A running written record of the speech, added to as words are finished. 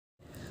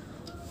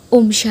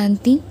ओम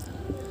शांति।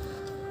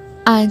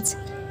 आज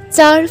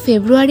 4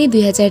 ফেব্রুয়ারি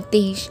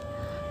 2023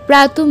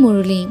 प्रातः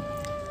मुरली।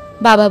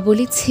 बाबा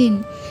বলেছেন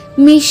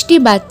মিষ্টি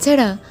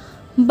বাচ্চারা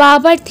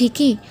বাবার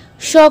থেকে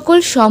সকল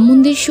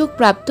সম্বন্ধের সুখ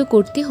প্রাপ্ত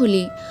করতে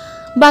হলে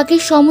বাকি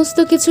সমস্ত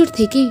কিছুর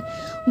থেকে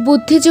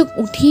বুদ্ধিযোগ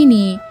উঠিয়ে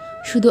নিয়ে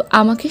শুধু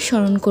আমাকে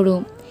স্মরণ করো,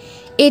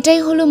 এটাই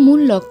হলো মূল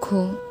লক্ষ্য।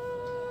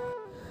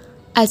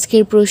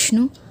 আজকের প্রশ্ন,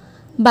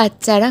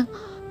 বাচ্চারা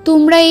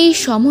তোমরা এই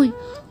সময়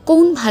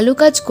কোন ভালো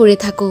কাজ করে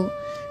থাকো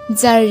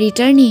যার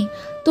রিটার্নে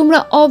তোমরা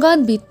অগাধ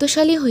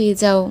বিত্তশালী হয়ে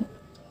যাও?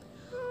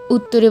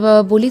 উত্তরে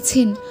বাবা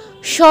বলেছেন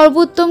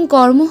সর্বোত্তম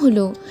কর্ম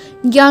হলো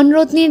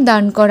জ্ঞানরত্নের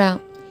দান করা।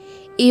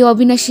 এই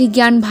অবিনাশী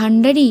জ্ঞান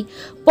ভাণ্ডারই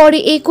পরে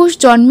 21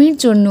 জন্মের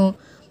জন্য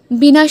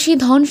বিনাশী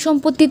ধন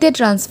সম্পত্তিতে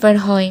ট্রান্সফার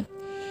হয়।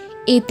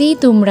 এতেই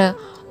তোমরা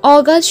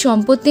অগাধ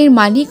সম্পত্তির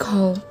মালিক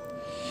হও।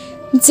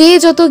 যে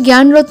যত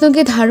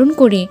জ্ঞানরত্নকে ধারণ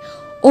করে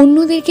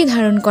অন্যদেরকে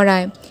ধারণ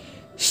করায়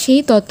সে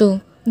তত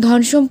ধন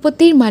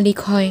সম্পত্তির মালিক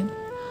হয়।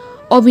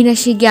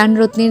 অবিনাশী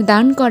জ্ঞানরত্নের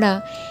দান করা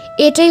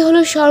এটাই হলো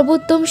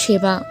সর্বোত্তম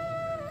সেবা।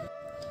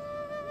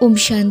 ওম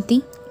শান্তি।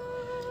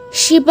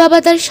 শিব বাবা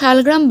তার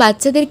শালগ্রাম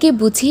বাচ্চাদেরকে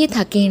বুঝিয়ে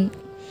থাকেন,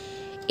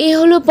 এ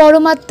হলো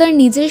পরমাত্মার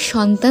নিজের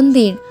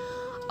সন্তানদের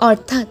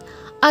অর্থাৎ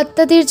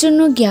আত্মাদের জন্য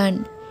জ্ঞান।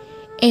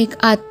 এক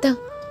আত্মা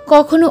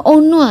কখনো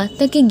অন্য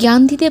আত্মাকে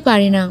জ্ঞান দিতে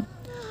পারে না।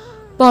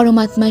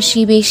 পরমাত্মা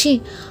শিব এসে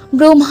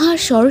ব্রহ্মা,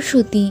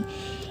 সরস্বতী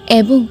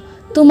এবং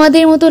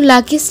তোমাদের মতো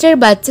লাকি স্টার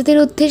বাচ্চাদের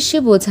উদ্দেশ্যে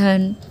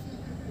বোঝান।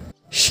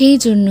 সেই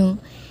জন্য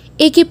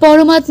একে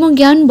পরমাত্মা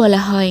জ্ঞান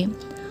বলা হয়।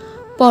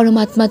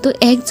 পরমাত্মা তো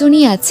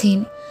একজনই আছেন,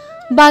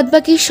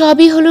 বাদবাকি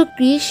সবই হলো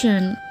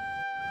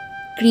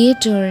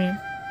ক্রিয়েটর।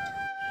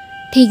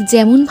 ঠিক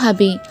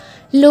যেমনভাবে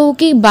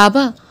লৌকিক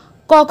বাবা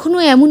কখনো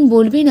এমন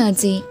বলবে না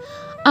যে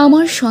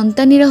আমার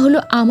সন্তানেরা হলো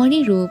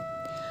আমারই রূপ,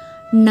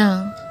 না,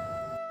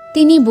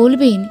 তিনি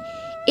বলবেন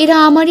এরা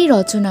আমারই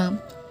রচনা।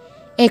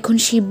 এখন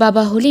শিব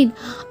বাবা হলেন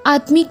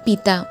আত্মিক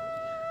পিতা,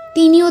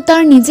 তিনিও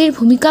তার নিজের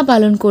ভূমিকা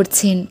পালন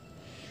করছেন।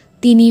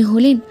 তিনি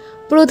হলেন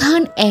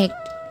প্রধান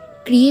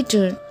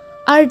ক্রিয়েটর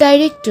আর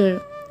ডাইরেক্টর।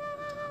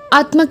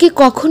 আত্মাকে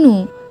কখনো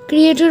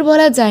ক্রিয়েটর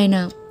বলা যায়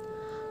না।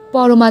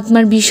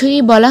 পরমাত্মার বিষয়ে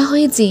বলা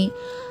হয় যে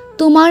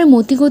তোমার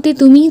মতিগতি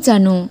তুমিই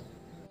জানো।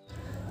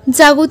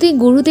 জাগতিক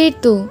গুরুদের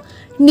তো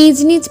নিজ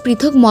নিজ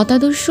পৃথক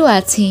মতাদর্শ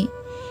আছে,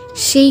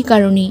 সেই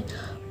কারণে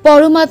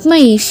পরমাত্মা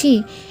এসে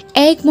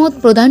এক মত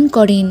প্রদান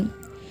করেন।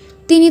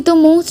 তিনি তো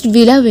মোস্ট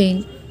বিলাভেড।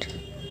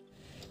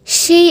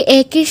 সেই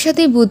একের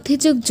সাথে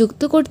বুদ্ধিযোগ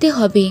যুক্ত করতে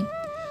হবে।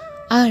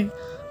 আর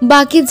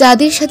বাকি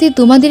যাদের সাথে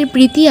তোমাদের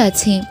প্রীতি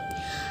আছে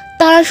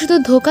তারা শুধু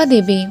ধোঁকা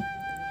দেবে।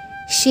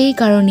 সেই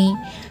কারণে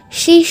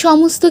সেই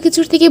সমস্ত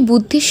কিছুর থেকে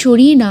বুদ্ধি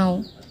সরিয়ে নাও।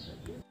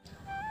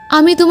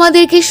 আমি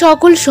তোমাদেরকে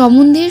সকল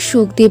সম্বন্ধের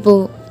সুখ দেব,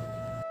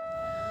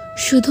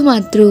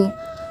 শুধুমাত্র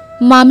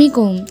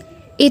মামিকম,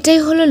 এটাই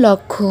হলো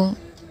লক্ষ্য।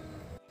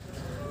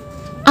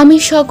 আমি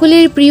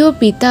সকলের প্রিয়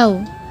পিতাও,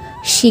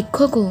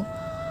 শিক্ষকও,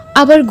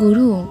 আবার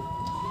গুরুও।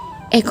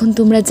 এখন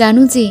তোমরা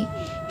জানো যে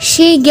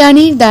সেই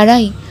জ্ঞানের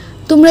দ্বারাই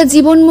তোমরা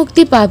জীবন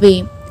মুক্তি পাবে।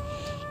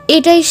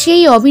 এটাই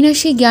সেই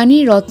অবিনাশী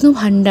জ্ঞানের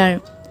রত্নভাণ্ডার।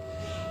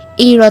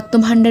 এই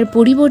রত্নভাণ্ডার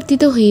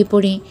পরিবর্তিত হয়ে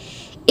পড়ে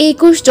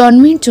 21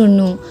 জন্মের জন্য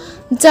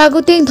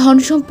জাগতিক ধন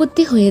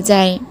সম্পত্তি হয়ে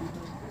যায়।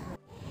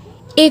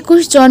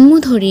 21 জন্ম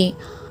ধরে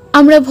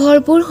আমরা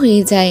ভরপুর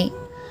হয়ে যাই,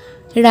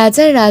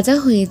 রাজার রাজা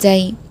হয়ে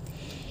যাই।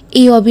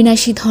 এই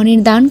অবিনাশী ধনের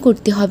দান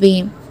করতে হবে।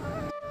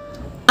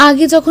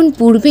 আগে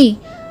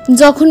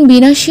যখন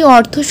বিনাশী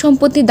অর্থ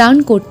সম্পত্তি দান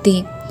করতে,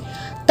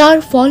 তার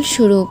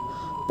ফলস্বরূপ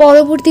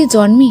পরবর্তী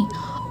জন্মে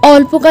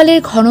অল্পকালের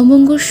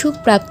ঘনভঙ্গুর সুখ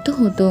প্রাপ্ত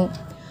হতো।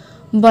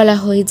 বলা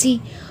হয় যে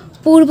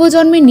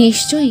পূর্বজন্মে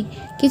নিশ্চয়ই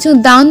কিছু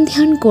দান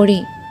ধ্যান করে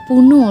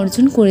পুণ্য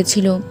অর্জন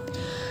করেছিল,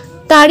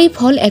 তারই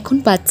ফল এখন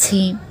পাচ্ছি।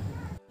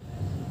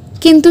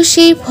 কিন্তু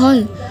সেই ফল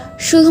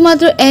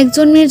শুধুমাত্র এক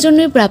জন্মের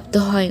জন্যই প্রাপ্ত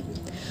হয়,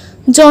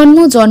 জন্ম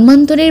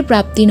জন্মান্তরের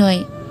প্রাপ্তি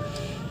নয়।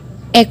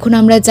 এখন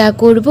আমরা যা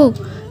করব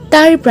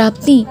তার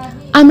প্রাপ্তি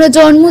আমরা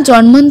জন্ম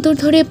জন্মান্তর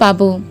ধরে পাব।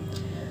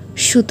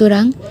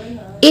 সুতরাং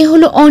এ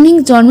হলো অনেক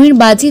জন্মের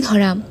বাজি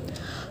ধরা।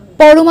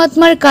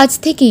 পরমাত্মার কাছ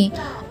থেকে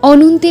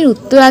অনন্তের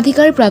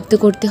উত্তরাধিকার প্রাপ্ত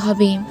করতে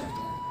হবে।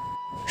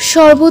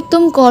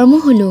 সর্বোত্তম কর্ম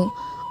হলো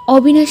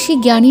অবিনাশী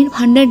জ্ঞানের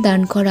ভাণ্ডার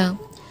দান করা।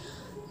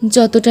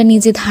 যতটা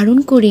নিজে ধারণ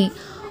করে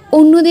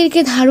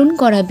অন্যদেরকে ধারণ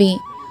করাবে,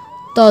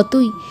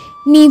 ততই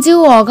নিজেও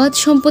অগাধ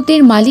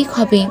সম্পত্তির মালিক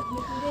হবে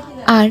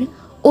আর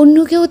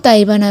অন্যকেও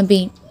তাই বানাবে।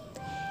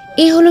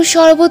 এ হলো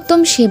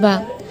সর্বোত্তম সেবা,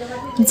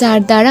 যার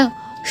দ্বারা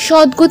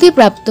সদ্গতি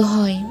প্রাপ্ত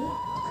হয়।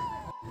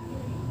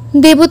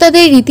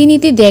 দেবতাদের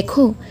রীতিনীতি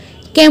দেখো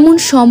কেমন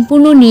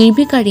সম্পূর্ণ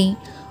নির্বিকারে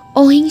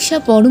অহিংসা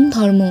পরম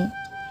ধর্ম।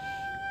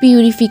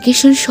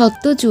 পিউরিফিকেশন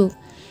সত্যযুগ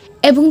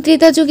এবং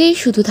ত্রেতাযুগেই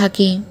শুধু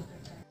থাকে।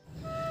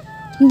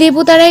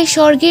 দেবতারাই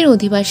স্বর্গের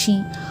অধিবাসী,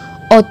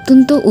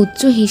 অত্যন্ত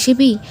উচ্চ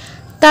হিসেবেই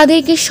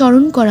তাদেরকে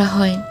স্মরণ করা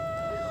হয়।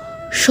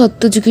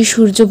 সত্যযুগে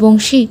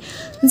সূর্যবংশে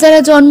যারা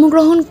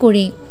জন্মগ্রহণ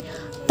করে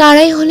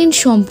তারাই হলেন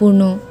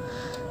সম্পূর্ণ।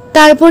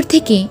 তারপর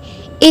থেকে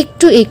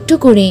একটু একটু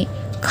করে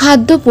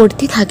খাদ্য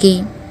পড়তে থাকে।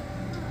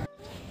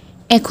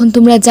 এখন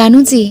তোমরা জানো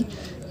যে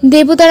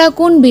দেবতারা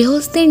কোন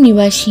বেহস্তের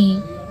নিবাসী।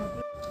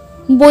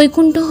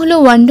 বৈকুণ্ঠ হলো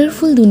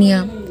ওয়ান্ডারফুল দুনিয়া,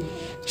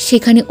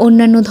 সেখানে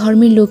অন্যান্য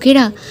ধর্মের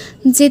লোকেরা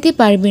যেতে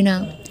পারবে না।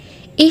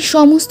 এই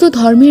সমস্ত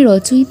ধর্মের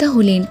রচয়িতা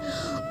হলেন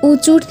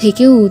উঁচুর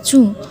থেকেও উঁচু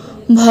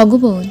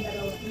ভগবান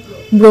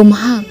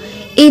ব্রহ্মা।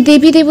 এই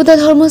দেবী দেবতা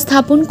ধর্ম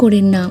স্থাপন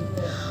করেন না।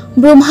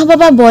 ব্রহ্মা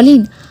বাবা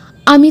বলেন,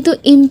 আমি তো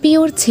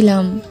ইম্পিওর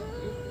ছিলাম,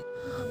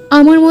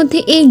 আমার মধ্যে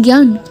এই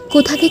জ্ঞান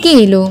কোথা থেকে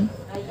এলো?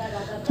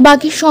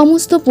 বাকি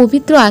সমস্ত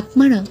পবিত্র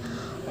আত্মারা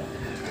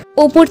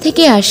ওপর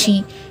থেকে আসে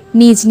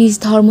নিজ নিজ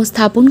ধর্ম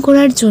স্থাপন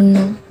করার জন্য।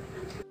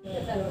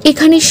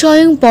 এখানে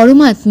স্বয়ং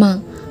পরমাত্মা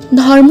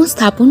ধর্ম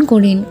স্থাপন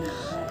করেন।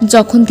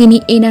 যখন তিনি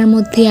এনার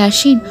মধ্যে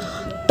আসেন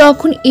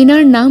তখন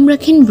এনার নাম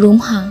রাখেন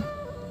ব্রহ্মা।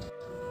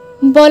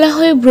 বলা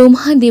হয়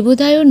ব্রহ্মা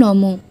দেবতায়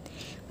নম,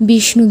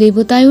 বিষ্ণু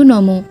দেবতায়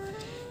নম।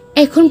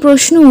 এখন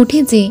প্রশ্ন ওঠে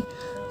যে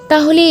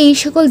তাহলে এই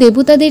সকল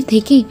দেবতাদের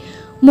থেকে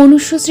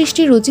মনুষ্য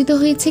সৃষ্টি রচিত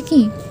হয়েছে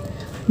কি?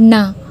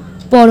 না,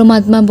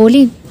 পরমাত্মা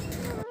বলেন,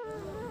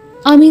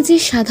 আমি যে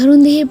সাধারণ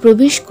দেহে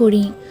প্রবেশ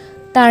করি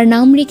তার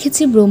নাম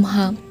রেখেছি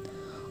ব্রহ্মা।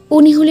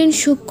 উনি হলেন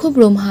সূক্ষ্ম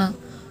ব্রহ্মা।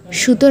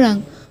 সুতরাং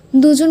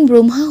দুজন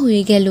ব্রহ্মা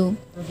হয়ে গেল।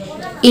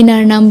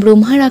 এনার নাম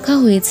ব্রহ্মা রাখা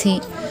হয়েছে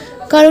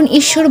কারণ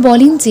ঈশ্বর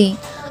বলেন যে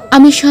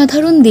আমি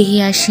সাধারণ দেহে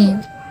আসি।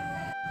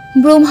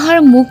 ব্রহ্মার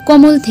মুখ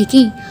কমল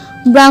থেকেই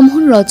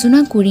ব্রাহ্মণ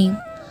রচনা করি।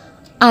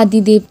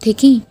 আদিদেব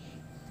থেকেই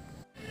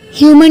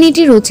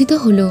হিউম্যানিটি রচিত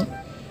হলো।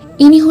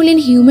 ইনি হলেন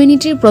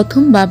হিউম্যানিটির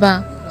প্রথম বাবা,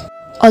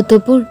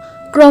 অতঃপর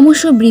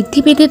ক্রমশ বৃদ্ধি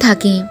পেতে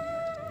থাকে।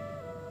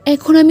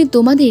 এখন আমি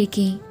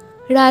তোমাদেরকে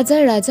রাজা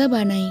রাজা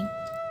বানাই,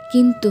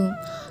 কিন্তু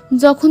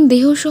যখন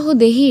দেহসহ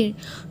দেহের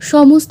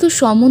সমস্ত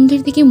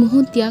সম্বন্ধের থেকে মোহ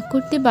ত্যাগ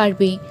করতে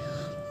পারবে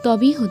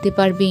তবেই হতে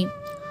পারবে।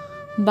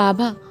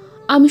 বাবা,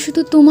 আমি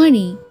শুধু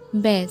তোমারই,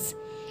 ব্যাস।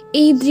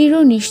 এই দৃঢ়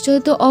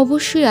নিশ্চয়তা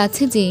অবশ্যই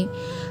আছে যে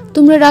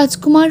তোমরা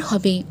রাজকুমার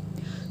হবে।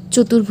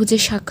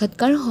 চতুর্ভুজের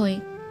সাক্ষাৎকার হয়,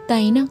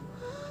 তাই না?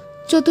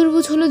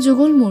 চতুর্ভুজ হলো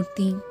যুগল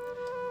মূর্তি।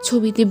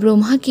 ছবিতে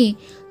ব্রহ্মাকে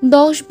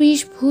 10-20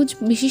 ভুজ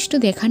বিশিষ্ট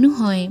দেখানো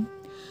হয়।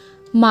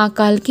 মা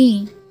কালকে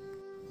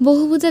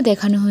বহুভুজা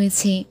দেখানো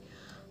হয়েছে।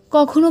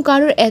 কখনো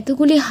কারোর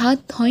এতগুলি হাত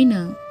হয়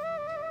না।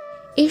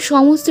 এই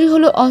সমস্তই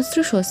হলো অস্ত্র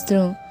শস্ত্র।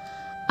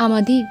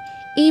 আমাদের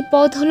এই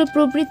পথ হলো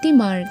প্রবৃত্তি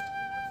মার্গ।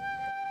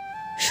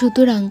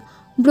 সুতরাং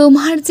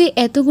ব্রহ্মার যে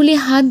এতগুলি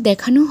হাত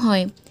দেখানো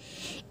হয়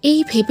এই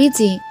ভেবে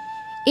যে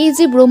এই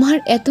যে ব্রহ্মার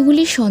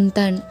এতগুলি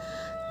সন্তান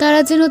তারা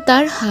যেন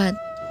তার হাত,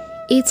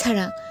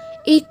 এছাড়া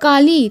এই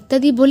কালী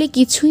ইত্যাদি বলে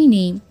কিছুই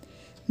নেই।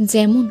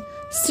 যেমন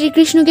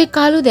শ্রীকৃষ্ণকে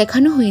কালো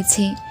দেখানো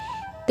হয়েছে,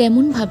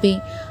 তেমনভাবে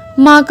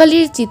মা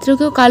কালীর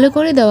চিত্রকেও কালো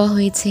করে দেওয়া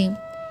হয়েছে।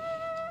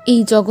 এই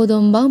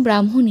জগদম্বা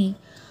ব্রাহ্মণী।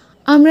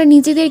 আমরা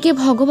নিজেদেরকে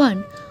ভগবান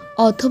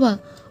অথবা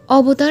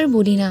অবতার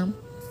বলি না।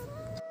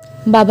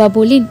 বাবা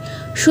বলেন,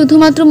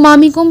 শুধুমাত্র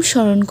মামিকম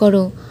স্মরণ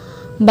করো।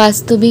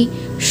 বাস্তবে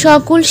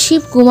সকল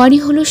শিব কুমারী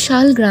হলো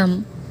শালগ্রাম।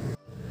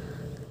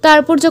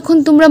 তারপর যখন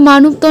তোমরা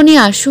মানব তনে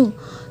আসো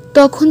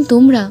তখন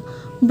তোমরা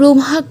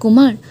ব্রহ্মা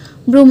কুমার,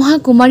 ব্রহ্মা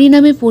কুমারী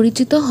নামে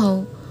পরিচিত হও।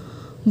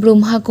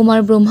 ব্রহ্মা কুমার,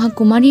 ব্রহ্মা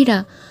কুমারীরা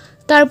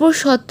তারপর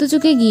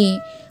সত্যযুগে গিয়ে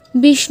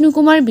বিষ্ণু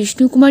কুমার,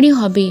 বিষ্ণু কুমারী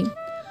হবে।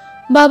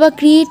 বাবা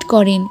ক্রিয়েট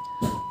করেন,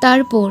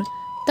 তারপর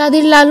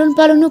তাদের লালন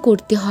পালনও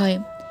করতে হয়।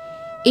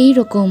 এই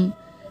রকম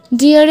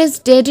ডিয়ারেস্ট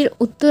ড্যাডের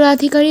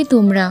উত্তরাধিকারী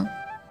তোমরা।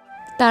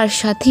 তার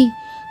সাথে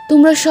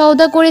তোমরা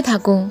সওদা করে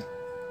থাকো।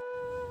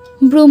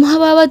 ব্রহ্মা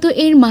বাবা তো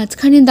এর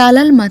মাঝখানে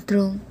দালাল মাত্র।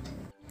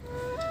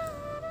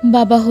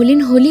 বাবা হলেন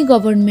হোলি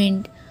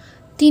গভর্নমেন্ট।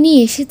 তিনি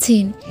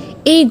এসেছেন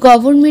এই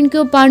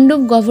গভর্নমেন্টকেও পাণ্ডব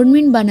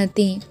গভর্নমেন্ট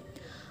বানাতে।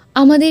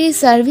 আমাদের এই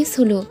সার্ভিস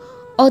হলো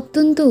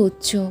অত্যন্ত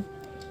উচ্চ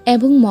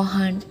এবং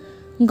মহান।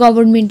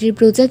 গভর্নমেন্টের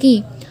প্রজাকে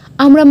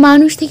আমরা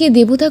মানুষ থেকে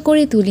দেবতা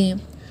করে তুলি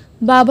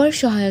বাবার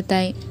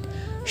সহায়তায়।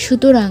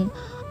 সুতরাং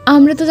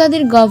আমরা তো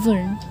তাদের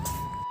গভর্ন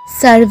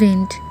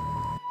সার্ভেন্ট,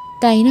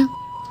 তাই না?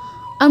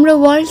 আমরা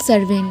ওয়ার্ল্ড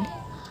সার্ভেন্ট।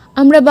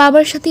 আমরা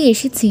বাবার সাথে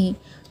এসেছি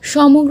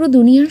সমগ্র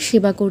দুনিয়ার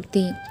সেবা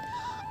করতে।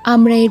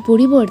 আমরা এর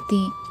পরিবর্তে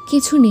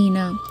কিছু নেই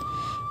না।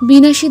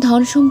 বিনাশী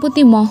ধন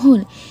সম্পত্তি, মহল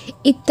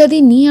ইত্যাদি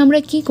নিয়ে আমরা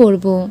কি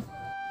করব?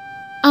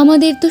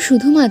 আমাদের তো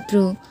শুধুমাত্র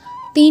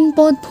 3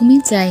 পদ ভূমি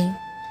চাই।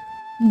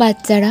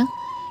 বাচ্চারা,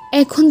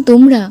 এখন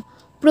তোমরা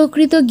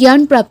প্রকৃত জ্ঞান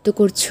প্রাপ্ত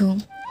করছো।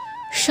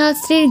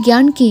 শাস্ত্রের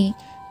জ্ঞানকে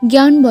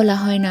জ্ঞান বলা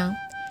হয় না,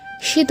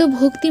 সে তো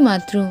ভক্তি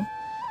মাত্র।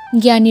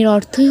 জ্ঞানের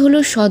অর্থই হলো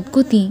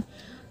সদ্গতি।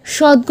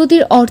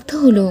 সদ্গতির অর্থ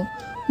হলো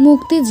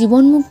মুক্তি,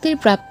 জীবন মুক্তির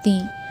প্রাপ্তি।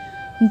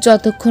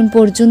 যতক্ষণ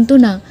পর্যন্ত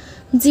না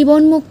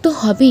জীবনমুক্ত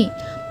হবে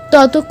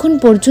ততক্ষণ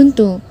পর্যন্ত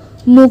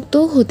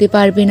মুক্তও হতে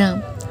পারবে না।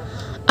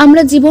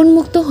 আমরা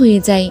জীবনমুক্ত হয়ে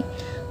যাই,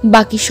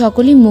 বাকি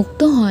সকলে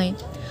মুক্ত হয়।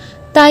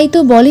 তাই তো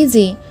বলে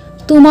যে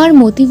তোমার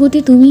মতিগতি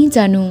তুমিই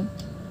জানো।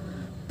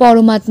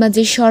 পরমাত্মা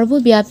যে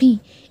সর্বব্যাপী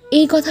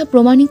এই কথা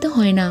প্রমাণিত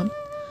হয় না।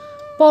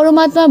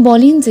 পরমাত্মা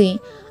বলেন যে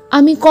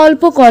আমি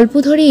কল্প কল্প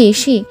ধরে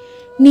এসে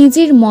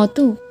নিজের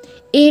মতো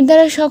এর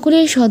দ্বারা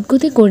সকলের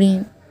সদ্গতি করি।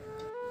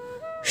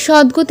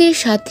 সদ্গতির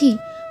সাথে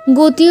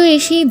গতিও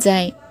এসেই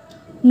যায়।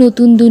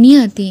 নতুন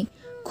দুনিয়াতে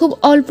খুব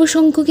অল্প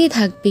সংখ্যকই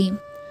থাকবে।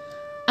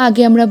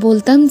 আগে আমরা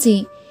বলতাম যে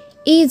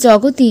এই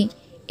জগতে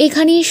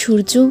এখানেই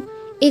সূর্য,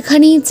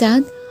 এখানেই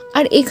চাঁদ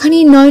আর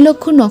এখানেই 9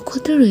 লক্ষ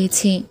নক্ষত্র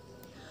রয়েছে।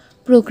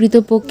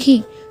 প্রকৃতপক্ষে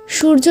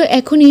সূর্য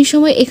এখন এই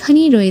সময়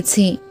এখানেই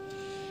রয়েছে।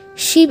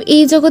 শিব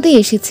এই জগতে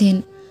এসেছেন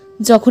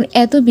যখন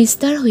এত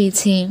বিস্তার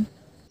হয়েছে।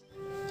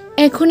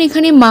 এখন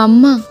এখানে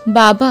মাম্মা,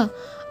 বাবা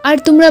আর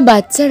তোমরা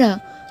বাচ্চারা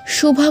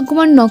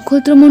সৌভাগ্যবান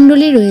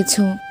নক্ষত্রমণ্ডলে রয়েছ।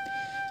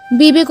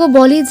 বিবেকও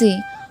বলে যে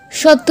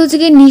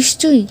সত্যযুগে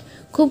নিশ্চয়ই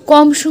খুব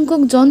কম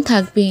সংখ্যক জন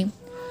থাকবে,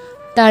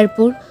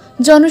 তারপর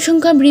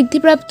জনসংখ্যা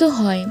বৃদ্ধিপ্রাপ্ত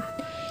হয়।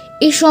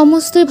 এ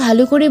সমস্তই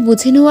ভালো করে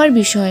বুঝে নেওয়ার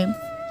বিষয়।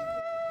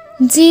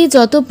 যে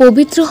যত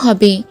পবিত্র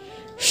হবে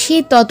সে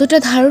ততটা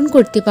ধারণ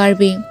করতে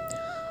পারবে।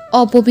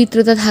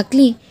 অপবিত্রতা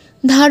থাকলে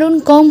ধারণ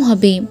কম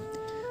হবে।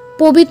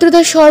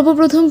 পবিত্রতা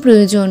সর্বপ্রথম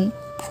প্রয়োজন।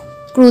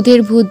 ক্রোধের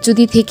ভূত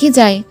যদি থেকে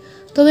যায়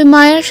তবে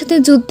মায়ার সাথে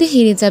যুদ্ধে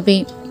হেরে যাবে।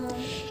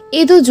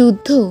 এ তো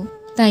যুদ্ধ,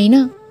 তাই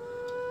না?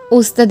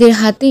 ওস্তাদের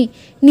হাতে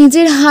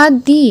নিজের হাত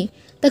দিয়ে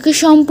তাকে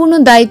সম্পূর্ণ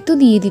দায়িত্ব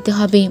দিয়ে দিতে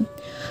হবে,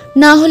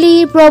 না হলে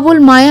এই প্রবল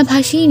মায়া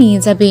ভাসিয়ে নিয়ে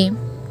যাবে।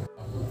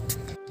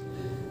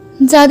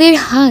 যাদের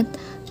হাত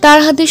তার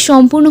হাতে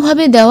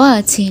সম্পূর্ণভাবে দেওয়া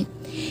আছে,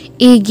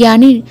 এই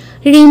জ্ঞানের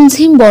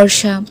রিমঝিম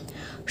বর্ষা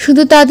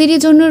শুধু তাদেরই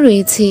জন্য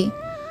রয়েছে।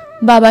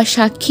 বাবা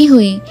সাক্ষী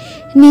হয়ে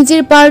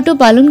নিজের পার্টও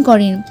পালন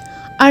করেন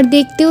আর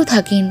দেখতেও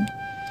থাকেন।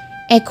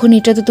 এখন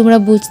এটা তো তোমরা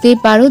বুঝতেই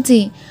পারো যে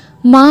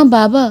মা,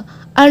 বাবা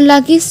আর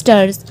লাকি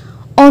স্টার্স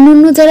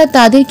অনন্য যারা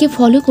তাদেরকে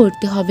ফলো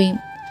করতে হবে।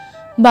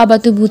 বাবা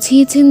তো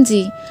বুঝিয়েছেন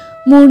যে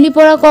মুরলি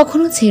পড়া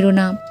কখনো ছেড়ো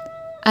না।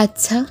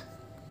 আচ্ছা,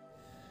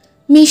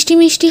 মিষ্টি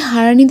মিষ্টি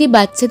হারানিধি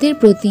বাচ্চাদের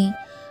প্রতি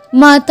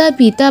মাতা,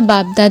 পিতা,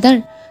 বাপ দাদার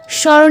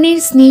স্মরণের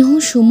স্নেহ,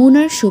 সুমন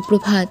আর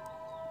সুপ্রভাত।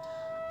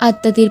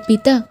 আত্মাদের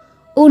পিতা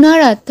ওনার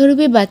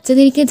আত্মারূপে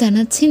বাচ্চাদেরকে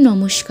জানাচ্ছেন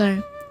নমস্কার।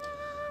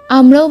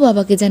 আমরাও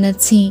বাবাকে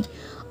জানাচ্ছি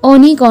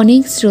অনেক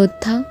অনেক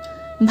শ্রদ্ধা,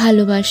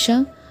 ভালোবাসা,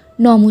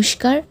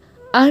 নমস্কার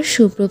আর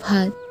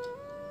সুপ্রভাত।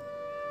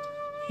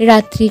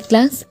 রাত্রি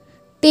ক্লাস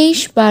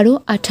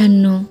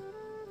 23/12/58।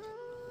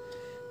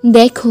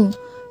 দেখো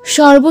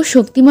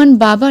সর্বশক্তিমান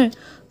বাবার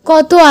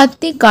কত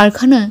আত্মিক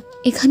কারখানা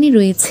এখানে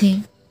রয়েছে,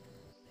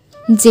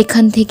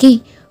 যেখান থেকে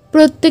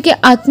প্রত্যেকে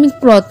আত্মিক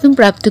রত্ন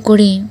প্রাপ্ত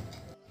করে।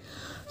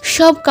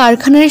 সব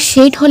কারখানার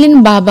শেড হলেন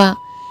বাবা।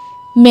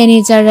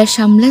 ম্যানেজাররা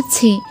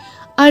সামলাচ্ছে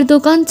আর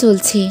দোকান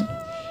চলছে।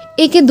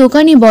 একে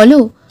দোকানই বলো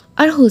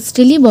আর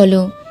হোস্টেলই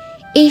বলো,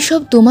 এইসব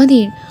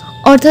তোমাদের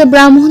অর্থাৎ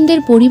ব্রাহ্মণদের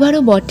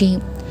পরিবারও বটে।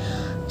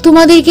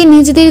 তোমাদেরকে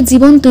নিজেদের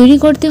জীবন তৈরি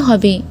করতে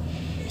হবে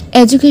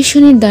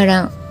এডুকেশনের দ্বারা।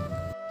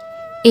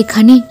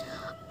 এখানে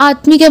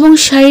আত্মিক এবং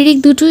শারীরিক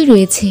দুটোই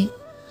রয়েছে।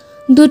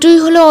 দুটোই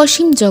হলো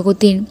অসীম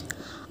জগতের,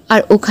 আর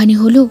ওখানে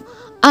হলো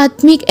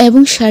আত্মিক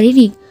এবং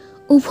শারীরিক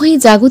উভয়ই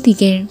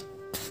জাগতিকের।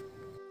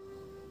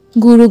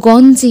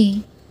 গুরুগণ যে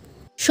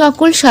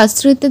সকল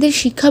শাস্ত্র ইত্যাদির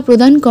শিক্ষা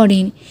প্রদান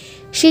করেন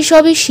সে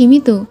সবই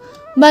সীমিত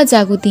বা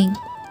জাগতিক।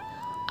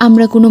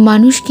 আমরা কোনো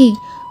মানুষকে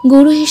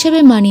গুরু হিসেবে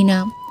মানি না।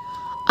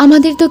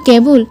 আমাদের তো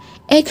কেবল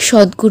এক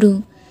সদ্গুরু,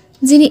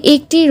 যিনি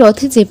একটি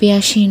রথে চেপে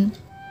আসেন।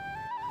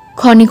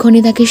 ক্ষণে ক্ষণে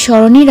তাকে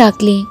স্মরণে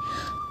রাখলে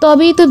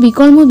তবেই তো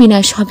বিকর্ম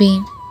বিনাশ হবে।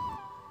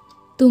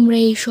 তোমরা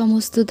এই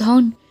সমস্ত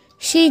ধন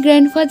সেই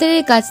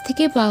গ্র্যান্ডফাদারের কাছ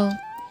থেকে পাও,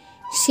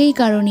 সেই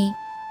কারণে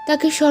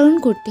তাকে স্মরণ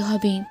করতে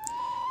হবে।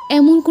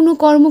 এমন কোনো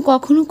কর্ম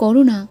কখনো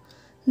করো না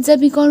যা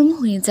বিকর্ম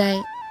হয়ে যায়।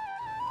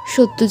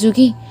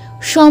 সত্যযুগে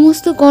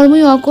সমস্ত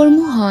কর্মই অকর্ম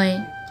হয়।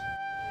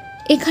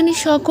 এখানে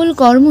সকল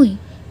কর্মই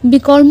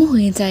বিকর্ম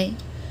হয়ে যায়,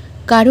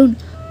 কারণ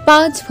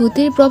 5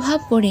 ভূতের প্রভাব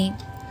পড়ে।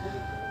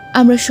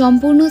 আমরা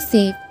সম্পূর্ণ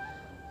সেফ।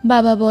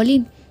 বাবা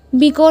বলেন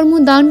বিকর্ম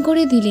দান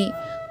করে দিলে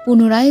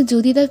পুনরায়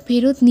যদি তা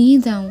ফেরত নিয়ে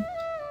যাও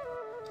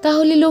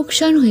তাহলে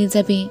লোকসান হয়ে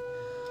যাবে।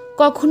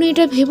 কখনো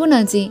এটা ভেবো না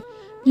যে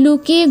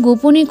লুকিয়ে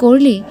গোপনে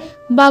করলে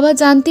বাবা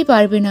জানতে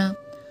পারবে না।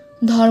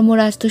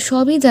 ধর্মরাজ তো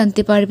সবই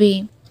জানতে পারবে।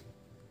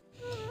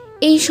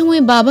 এই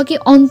সময় বাবাকে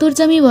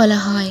অন্তর্যামী বলা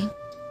হয়।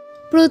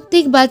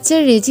 প্রত্যেক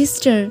বাচ্চার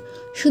রেজিস্টার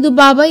শুধু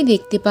বাবাই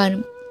দেখতে পান,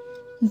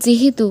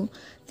 যেহেতু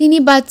তিনি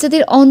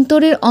বাচ্চাদের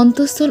অন্তরের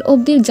অন্তঃস্থল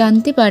অবধি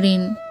জানতে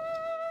পারেন।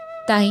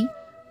 তাই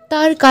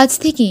তার কাছ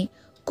থেকে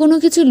কোনো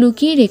কিছু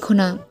লুকিয়ে রেখো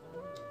না।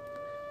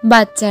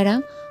 বাচ্চারা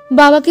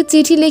বাবাকে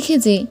চিঠি লেখে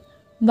যে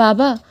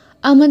বাবা,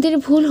 আমাদের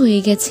ভুল হয়ে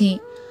গেছে,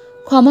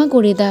 ক্ষমা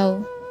করে দাও।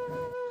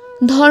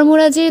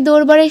 ধর্মরাজের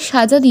দরবারে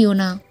সাজা দিও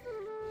না,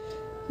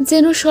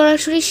 যেন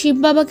সরাসরি শিব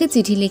বাবাকে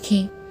চিঠি লেখে।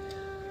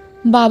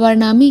 বাবার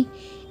নামে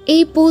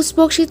এই পোস্ট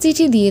বক্সে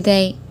চিঠি দিয়ে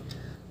দেয়।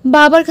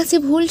 বাবার কাছে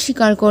ভুল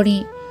স্বীকার করে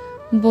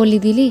বলে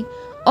দিলে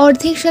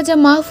অর্ধেক সাজা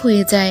মাফ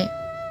হয়ে যায়।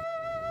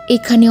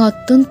 এখানে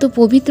অত্যন্ত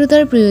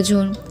পবিত্রতার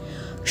প্রয়োজন।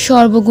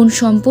 সর্বগুণ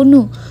সম্পন্ন,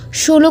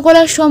 16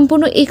 কলা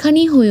সম্পন্ন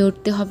এখানেই হয়ে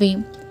উঠতে হবে।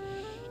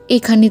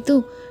 এখানে তো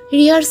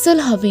রিহার্সাল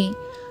হবে,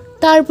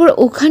 তারপর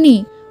ওখানে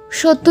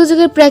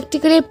সত্যযুগের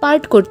প্র্যাকটিক্যালে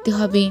পার্ট করতে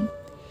হবে।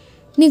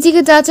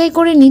 নিজেকে যাচাই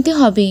করে নিতে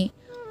হবে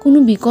কোনো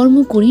বিকর্ম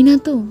করি না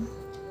তো।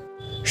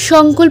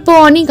 সংকল্প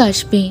অনেক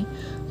আসবে,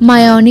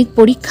 মায়া অনেক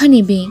পরীক্ষা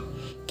নেবে,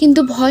 কিন্তু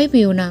ভয়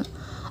পেও না।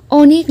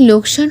 অনেক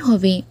লোকসান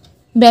হবে,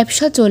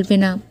 ব্যবসা চলবে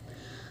না,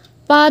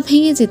 পা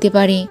ভেঙে যেতে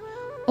পারে,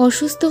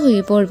 অসুস্থ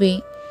হয়ে পড়বে।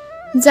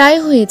 যাই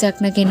হয়ে যাক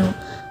না কেন,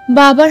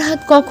 বাবার হাত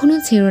কখনো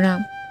ছেড়ো না।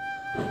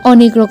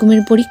 অনেক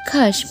রকমের পরীক্ষা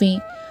আসবে,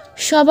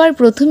 সবার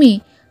প্রথমে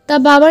তা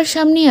বাবার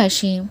সামনে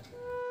আসে।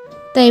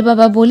 তাই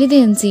বাবা বলে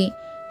দেন যে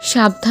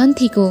সাবধান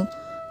থেকো,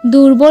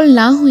 দুর্বল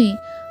না হয়ে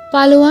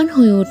পালোয়ান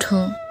হয়ে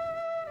ওঠো।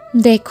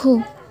 দেখো,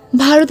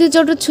 ভারতে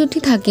যত ছুটি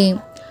থাকে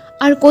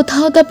আর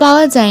কোথাও তা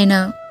পাওয়া যায়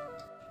না,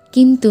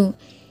 কিন্তু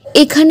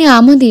এখানে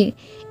আমাদের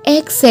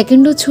 1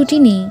 সেকেন্ডও ছুটি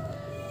নেই।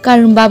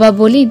 কারণ বাবা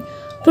বলেন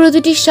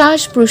প্রতিটি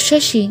শ্বাস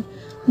প্রশ্বাসে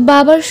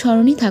বাবার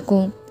স্মরণে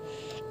থাকো।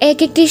 এক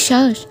একটি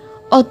শ্বাস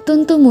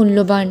অত্যন্ত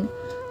মূল্যবান,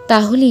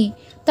 তাহলে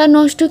তা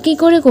নষ্ট কি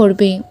করে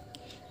করবে?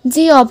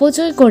 যে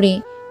অপচয় করে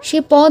সে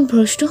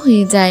পথভ্রষ্ট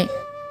হয়ে যায়।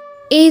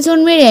 এই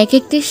জন্মের এক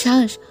একটি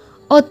শ্বাস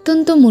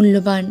অত্যন্ত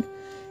মূল্যবান।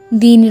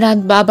 দিন রাত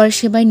বাবার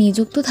সেবায়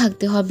নিযুক্ত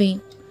থাকতে হবে।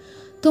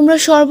 তোমরা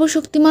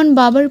সর্বশক্তিমান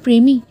বাবার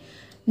প্রেমী,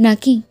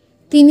 নাকি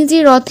তিনি যে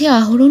রথে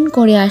আহরণ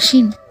করে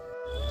আসেন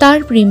তার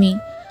প্রেমী,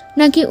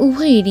 নাকি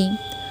উভয়েরই?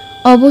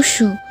 অবশ্য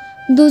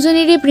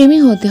দুজনেরই প্রেমী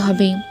হতে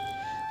হবে।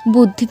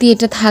 বুদ্ধিতে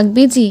এটা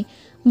থাকবে যে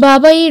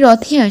বাবা এই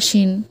রথে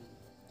আসেন,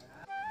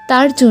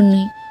 তার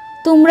জন্যে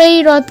তোমরা এই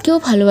রথকেও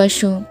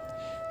ভালোবাসো।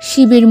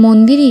 শিবের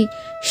মন্দিরে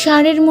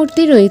ষাঁড়ের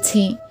মূর্তি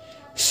রয়েছে,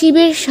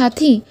 শিবের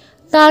সাথে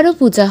তারও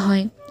পূজা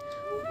হয়।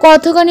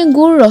 কতখানি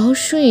গূঢ়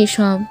রহস্য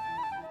এসব।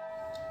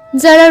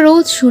 যারা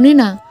রোজ শুনে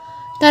না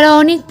তারা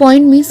অনেক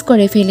পয়েন্ট মিস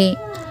করে ফেলে,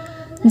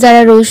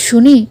 যারা রোজ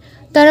শুনে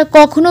তারা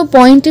কখনো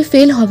পয়েন্টে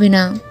ফেল হবে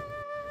না।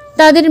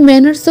 তাদের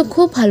ম্যানার্সও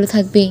খুব ভালো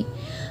থাকবে।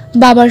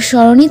 বাবার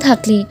স্মরণে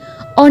থাকলে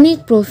অনেক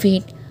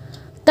প্রফিট।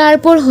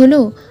 তারপর হলো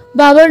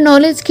বাবার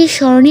নলেজকে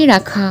স্মরণে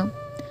রাখা,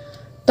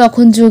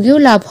 তখন যোগেও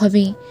লাভ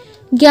হবে,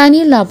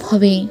 জ্ঞানের লাভ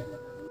হবে।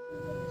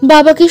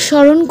 বাবাকে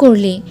স্মরণ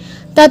করলে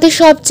তাতে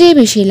সবচেয়ে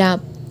বেশি লাভ,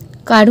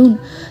 কারণ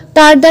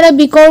তার দ্বারা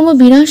বিকর্ম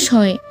বিনাশ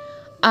হয়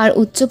আর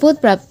উচ্চপদ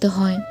প্রাপ্ত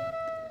হয়।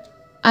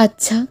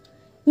 আচ্ছা,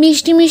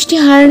 মিষ্টি মিষ্টি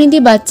হারানিধি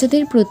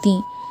বাচ্চাদের প্রতি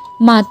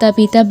মাতা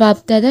পিতা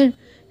বাপদাদার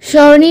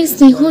স্মরণের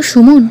স্নেহ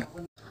সুমন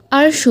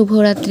আর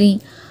শুভরাত্রি।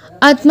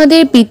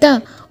 আত্মাদের পিতা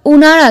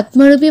ওনার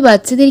আত্মারূপী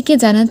বাচ্চাদেরকে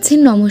জানাচ্ছেন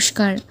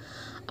নমস্কার।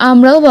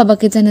 আমরাও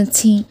বাবাকে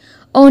জানাচ্ছি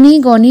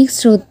অনেক অনেক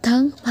শ্রদ্ধা,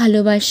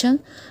 ভালোবাসা,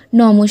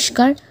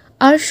 নমস্কার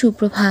আর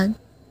সুপ্রভাত।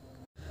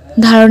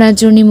 ধারণার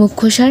জন্য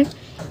মুখ্যসার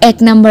 1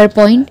 নাম্বার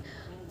পয়েন্ট,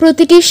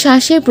 প্রতিটি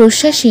শ্বাসে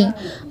প্রশ্বাসে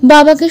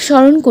বাবাকে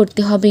স্মরণ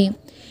করতে হবে।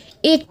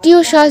 একটিও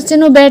শ্বাস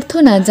যেন ব্যর্থ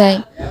না যায়।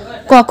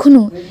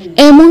 কখনো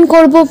এমন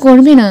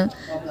করবে না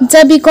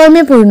যা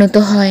বিকর্মে পরিণত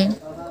হয়।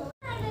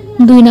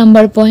 2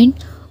 নাম্বার পয়েন্ট,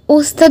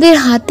 ওস্তাদের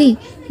হাতে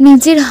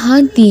নিজের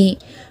হাত দিয়ে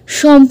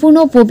সম্পূর্ণ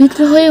পবিত্র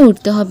হয়ে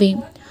উঠতে হবে।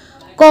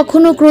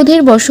 কখনো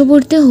ক্রোধের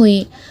বশবর্তী হয়ে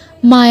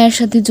মায়ার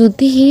সাথে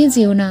যুদ্ধে হেরে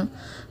যেও না,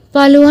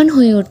 পালোয়ান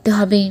হয়ে উঠতে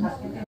হবে।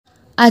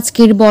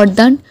 আজকের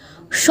বরদান,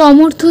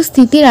 সমর্থ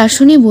স্থিতির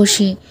আসনে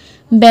বসে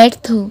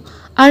ব্যর্থ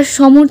আর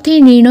সমর্থের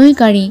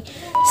নির্ণয়কারী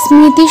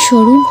স্মৃতি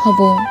স্বরূপ হব।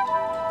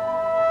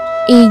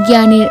 এই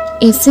জ্ঞানের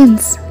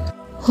এসেন্স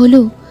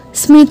হলো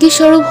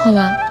স্মৃতিস্বরূপ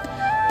হওয়া।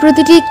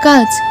 প্রতিটি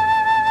কাজ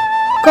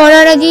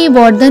করার আগে এই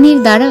বরদানের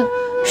দ্বারা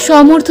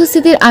সমর্থ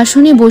স্থিতির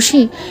আসনে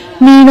বসে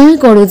নির্ণয়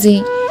করো যে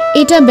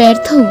এটা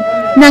ব্যর্থ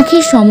নাকি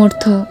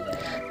সমর্থ।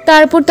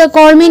 তারপর তা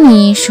কর্মে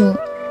নিয়ে এসো।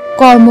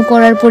 কর্ম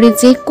করার পরে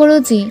চেক করো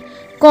যে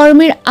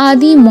কর্মের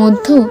আদি,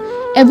 মধ্য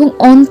এবং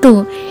অন্ত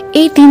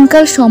এই 3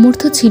 কাল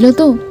সমর্থ ছিল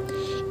তো।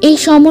 এই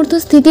সমর্থ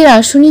স্থিতির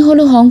আসনই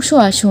হলো হংস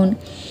আসন।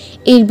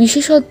 এর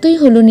বিশেষত্বই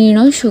হলো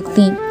নির্ণয়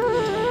শক্তি।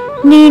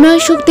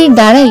 নির্ণয় শক্তির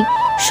দ্বারাই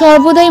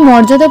সর্বদাই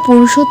মর্যাদা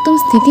পুরুষোত্তম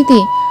স্থিতিতে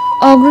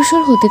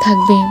অগ্রসর হতে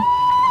থাকবে।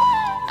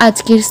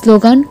 আজকের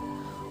স্লোগান,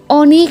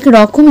 অনেক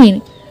রকমের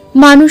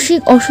মানসিক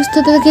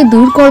অসুস্থতাকে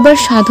দূর করবার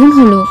সাধন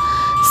হলো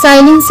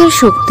সাইলেন্সের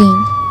শক্তি।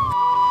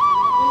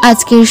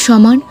 আজকের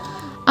সমান,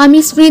 আমি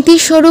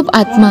স্মৃতিস্বরূপ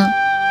আত্মা।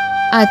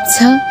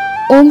 আচ্ছা,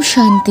 ওম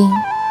শান্তি।